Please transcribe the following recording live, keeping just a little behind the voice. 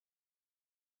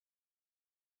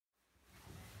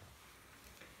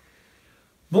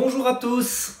Bonjour à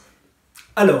tous.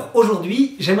 Alors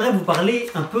aujourd'hui j'aimerais vous parler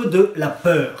un peu de la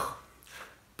peur.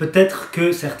 Peut-être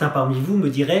que certains parmi vous me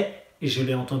diraient, et je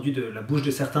l'ai entendu de la bouche de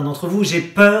certains d'entre vous, j'ai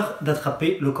peur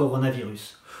d'attraper le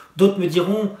coronavirus. D'autres me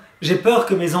diront, j'ai peur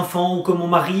que mes enfants ou que mon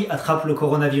mari attrapent le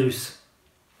coronavirus.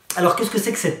 Alors qu'est-ce que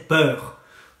c'est que cette peur?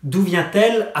 D'où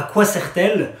vient-elle? À quoi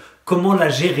sert-elle? Comment la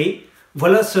gérer?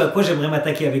 Voilà ce à quoi j'aimerais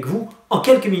m'attaquer avec vous en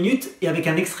quelques minutes et avec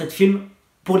un extrait de film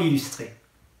pour l'illustrer.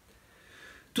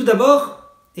 Tout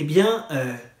d'abord,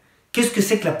 qu'est-ce que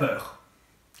c'est que la peur?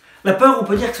 La peur, on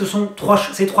peut dire que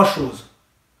c'est trois choses.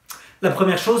 La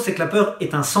première chose, c'est que la peur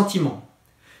est un sentiment,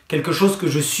 quelque chose que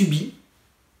je subis.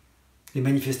 Les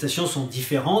manifestations sont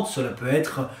différentes, cela peut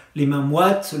être les mains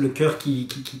moites, le cœur qui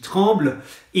tremble,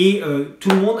 et tout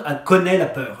le monde connaît la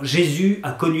peur. Jésus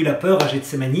a connu la peur à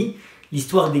Gethsémani.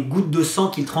 L'histoire des gouttes de sang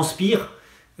qu'il transpire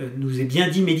nous est bien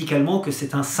dit médicalement que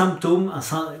c'est un symptôme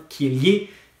qui est lié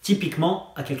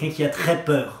typiquement à quelqu'un qui a très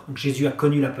peur. Donc Jésus a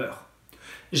connu la peur.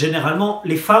 Généralement,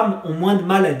 les femmes ont moins de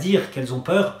mal à dire qu'elles ont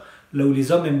peur, là où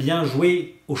les hommes aiment bien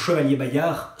jouer au chevalier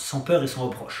Bayard sans peur et sans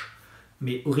reproche.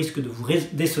 Mais au risque de vous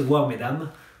décevoir, mesdames,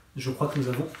 je crois que nous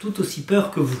avons tout aussi peur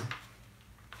que vous.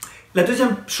 La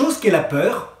deuxième chose qu'est la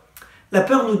peur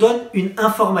nous donne une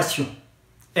information.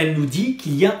 Elle nous dit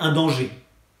qu'il y a un danger.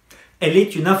 Elle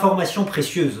est une information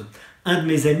précieuse. Un de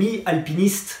mes amis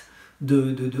alpinistes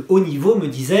de haut niveau me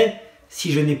disait «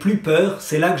 Si je n'ai plus peur,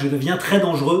 c'est là que je deviens très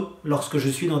dangereux lorsque je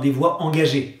suis dans des voies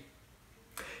engagées. »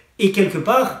 Et quelque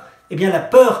part, la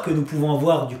peur que nous pouvons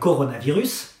avoir du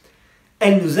coronavirus,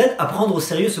 elle nous aide à prendre au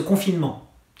sérieux ce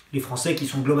confinement. Les Français qui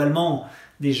sont globalement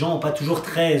des gens pas toujours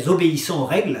très obéissants aux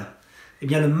règles,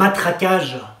 le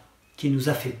matraquage qui nous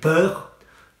a fait peur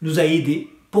nous a aidés,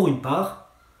 pour une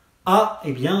part, à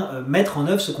mettre en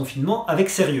œuvre ce confinement avec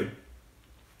sérieux.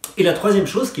 Et la troisième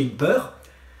chose, qui est une peur,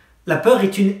 la peur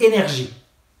est une énergie.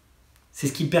 C'est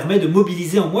ce qui permet de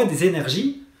mobiliser en moi des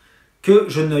énergies que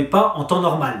je n'ai pas en temps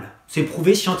normal. C'est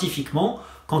prouvé scientifiquement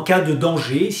qu'en cas de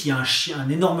danger, si un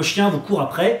énorme chien vous court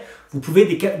après, vous pouvez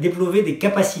développer des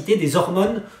capacités, des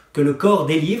hormones que le corps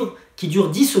délivre, qui durent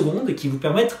 10 secondes et qui vous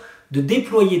permettent de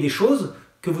déployer des choses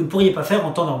que vous ne pourriez pas faire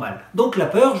en temps normal. Donc la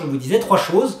peur, je vous disais, trois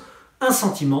choses: un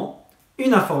sentiment,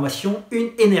 une information, une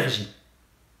énergie.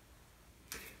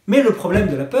 Mais le problème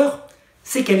de la peur,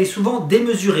 c'est qu'elle est souvent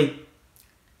démesurée.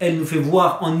 Elle nous fait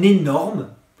voir en énorme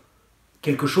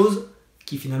quelque chose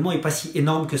qui finalement n'est pas si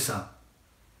énorme que ça.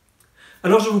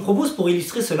 Alors je vous propose, pour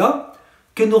illustrer cela,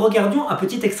 que nous regardions un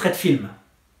petit extrait de film.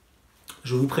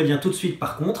 Je vous préviens tout de suite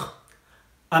par contre,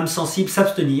 âme sensible,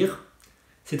 s'abstenir.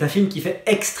 C'est un film qui fait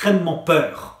extrêmement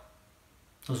peur,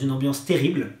 dans une ambiance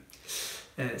terrible.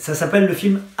 Ça s'appelle le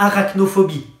film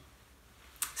Arachnophobie.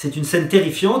 C'est une scène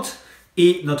terrifiante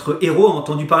et notre héros a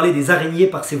entendu parler des araignées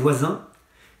par ses voisins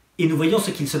et nous voyons ce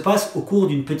qu'il se passe au cours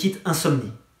d'une petite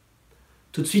insomnie.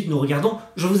 Tout de suite nous regardons,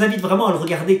 je vous invite vraiment à le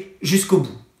regarder jusqu'au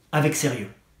bout, avec sérieux.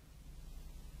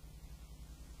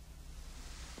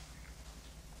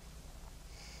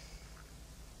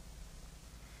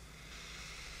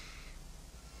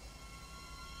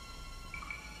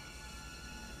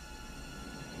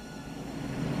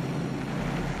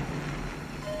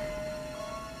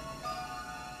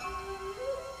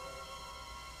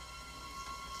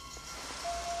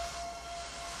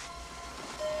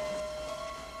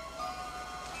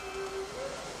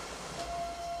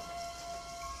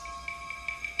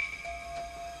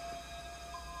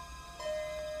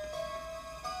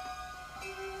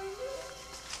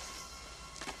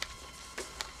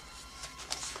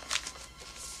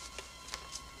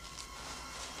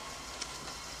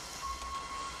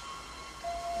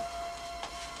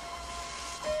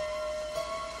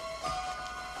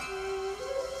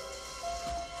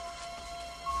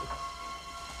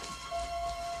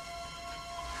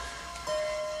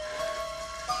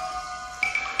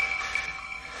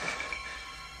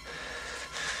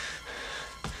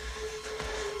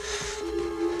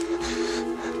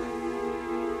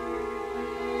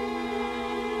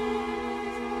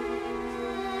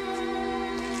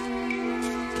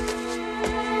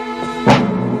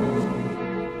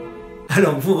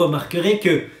 Alors vous remarquerez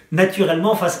que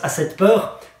naturellement face à cette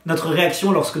peur, notre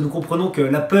réaction lorsque nous comprenons que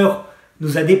la peur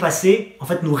nous a dépassés, en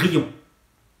fait nous rions.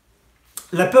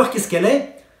 La peur, qu'est-ce qu'elle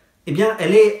est?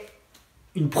 Elle est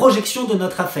une projection de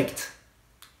notre affect.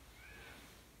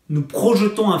 Nous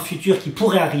projetons un futur qui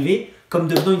pourrait arriver comme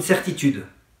devenant une certitude.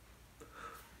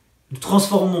 Nous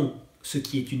transformons ce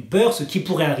qui est une peur, ce qui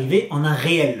pourrait arriver, en un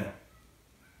réel.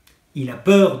 Il a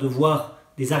peur de voir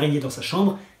des araignées dans sa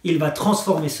chambre, il va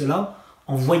transformer cela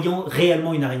en voyant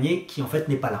réellement une araignée qui en fait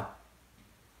n'est pas là.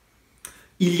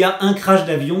 Il y a un crash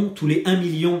d'avion tous les 1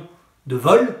 million de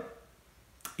vol.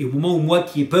 Et au moment où moi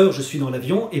qui ai peur, je suis dans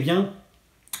l'avion, eh bien,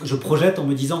 je projette en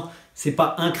me disant, c'est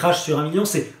pas un crash sur 1 million,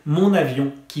 c'est mon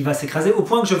avion qui va s'écraser, au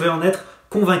point que je vais en être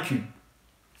convaincu.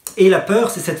 Et la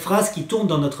peur, c'est cette phrase qui tourne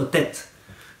dans notre tête.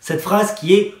 Cette phrase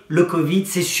qui est « le Covid,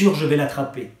 c'est sûr je vais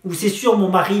l'attraper » ou « c'est sûr mon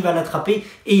mari va l'attraper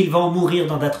et il va en mourir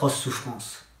dans d'atroces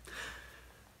souffrances ».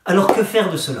 Alors que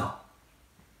faire de cela?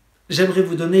 J'aimerais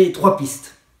vous donner 3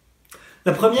 pistes.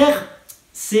 La première,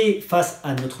 c'est face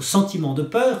à notre sentiment de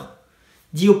peur,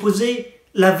 d'y opposer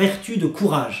la vertu de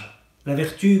courage, la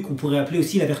vertu qu'on pourrait appeler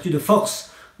aussi la vertu de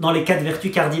force dans les 4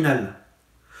 vertus cardinales.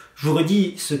 Je vous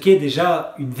redis ce qu'est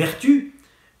déjà une vertu.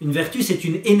 Une vertu, c'est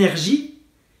une énergie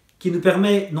qui nous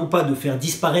permet non pas de faire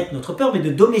disparaître notre peur, mais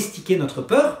de domestiquer notre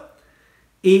peur.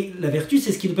 Et la vertu,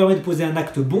 c'est ce qui nous permet de poser un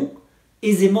acte bon,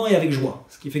 aisément et avec joie.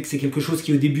 Ce qui fait que c'est quelque chose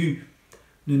qui au début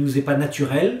ne nous est pas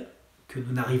naturel, que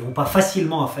nous n'arrivons pas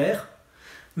facilement à faire,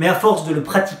 mais à force de le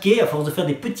pratiquer, à force de faire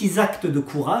des petits actes de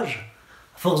courage,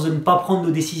 à force de ne pas prendre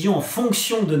nos décisions en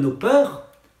fonction de nos peurs,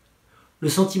 le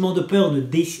sentiment de peur ne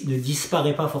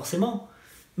disparaît pas forcément,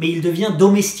 mais il devient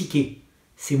domestiqué.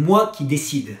 C'est moi qui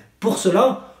décide. Pour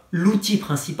cela, l'outil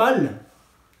principal,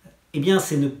 eh bien,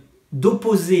 c'est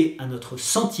d'opposer à notre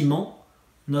sentiment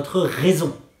notre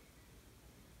raison.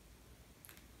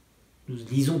 Nous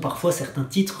lisons parfois certains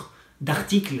titres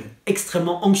d'articles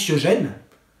extrêmement anxiogènes,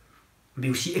 mais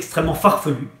aussi extrêmement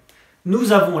farfelus.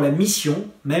 Nous avons la mission,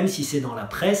 même si c'est dans la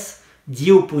presse,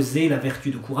 d'y opposer la vertu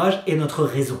de courage et notre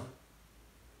raison.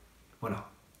 Voilà,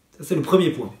 ça c'est le premier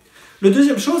point. Le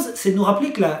deuxième chose, c'est de nous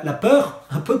rappeler que la peur,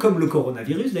 un peu comme le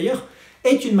coronavirus d'ailleurs,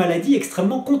 est une maladie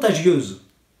extrêmement contagieuse.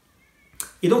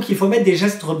 Et donc il faut mettre des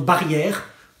gestes barrières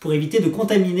pour éviter de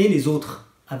contaminer les autres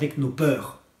avec nos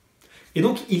peurs. Et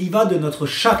donc il y va de notre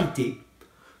charité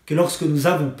que lorsque nous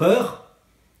avons peur,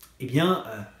 eh bien,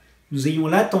 nous ayons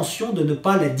l'attention de ne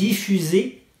pas la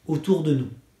diffuser autour de nous.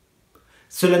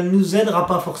 Cela ne nous aidera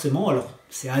pas forcément, alors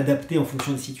c'est adapté en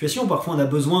fonction des situations, parfois on a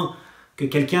besoin que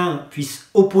quelqu'un puisse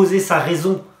opposer sa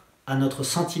raison à notre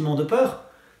sentiment de peur,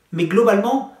 mais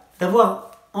globalement,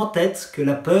 d'avoir en tête que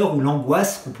la peur ou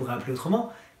l'angoisse, qu'on pourrait appeler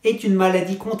autrement, est une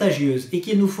maladie contagieuse et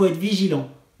qu'il nous faut être vigilant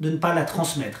de ne pas la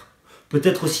transmettre.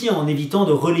 Peut-être aussi en évitant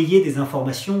de relayer des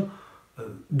informations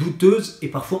douteuses et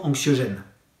parfois anxiogènes.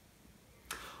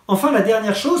 Enfin, la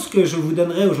dernière chose que je vous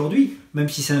donnerai aujourd'hui, même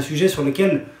si c'est un sujet sur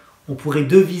lequel on pourrait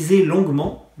deviser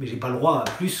longuement, mais je n'ai pas le droit à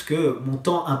plus que mon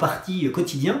temps imparti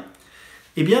quotidien,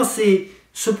 eh bien c'est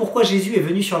ce pourquoi Jésus est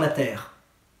venu sur la terre.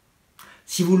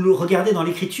 Si vous le regardez dans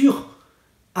l'Écriture,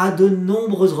 à de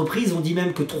nombreuses reprises, on dit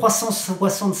même que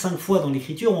 365 fois dans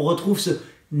l'Écriture, on retrouve ce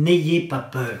 « n'ayez pas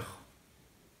peur ».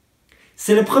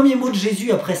 C'est le premier mot de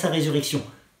Jésus après sa résurrection.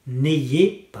 «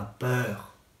 N'ayez pas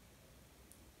peur ».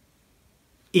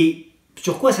 Et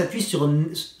sur quoi s'appuie sur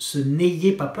ce «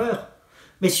 n'ayez pas peur »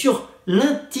 mais sur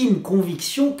l'intime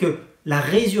conviction que la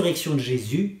résurrection de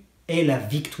Jésus est la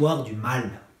victoire du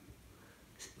mal.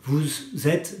 Vous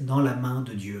êtes dans la main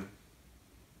de Dieu.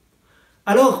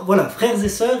 Alors voilà, frères et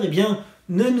sœurs, eh bien,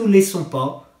 ne nous laissons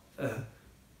pas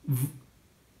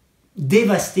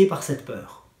dévastés par cette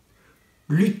peur.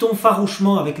 Luttons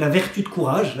farouchement avec la vertu de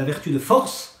courage, la vertu de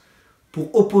force,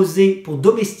 pour opposer, pour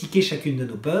domestiquer chacune de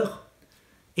nos peurs.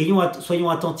 Soyons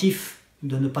attentifs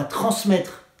de ne pas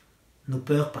transmettre nos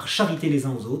peurs par charité les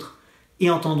uns aux autres,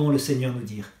 et entendons le Seigneur nous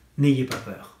dire « N'ayez pas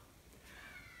peur ».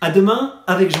 À demain,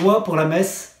 avec joie, pour la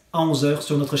messe à 11 h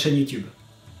sur notre chaîne YouTube.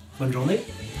 Bonne journée.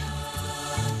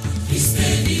 Christ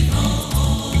est vivant,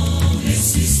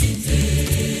 ressuscité.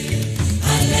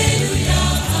 Alléluia,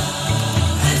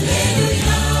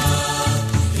 Alléluia.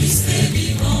 Christ est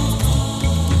vivant,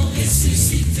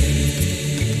 ressuscité.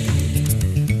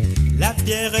 La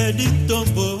pierre du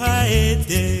tombeau a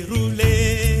été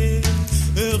roulée.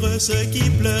 Heureux ceux qui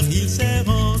pleurent, ils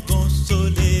seront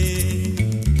consolés.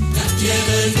 La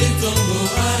pierre du tombeau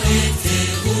a été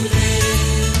roulée.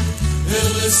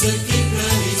 Heureux ceux qui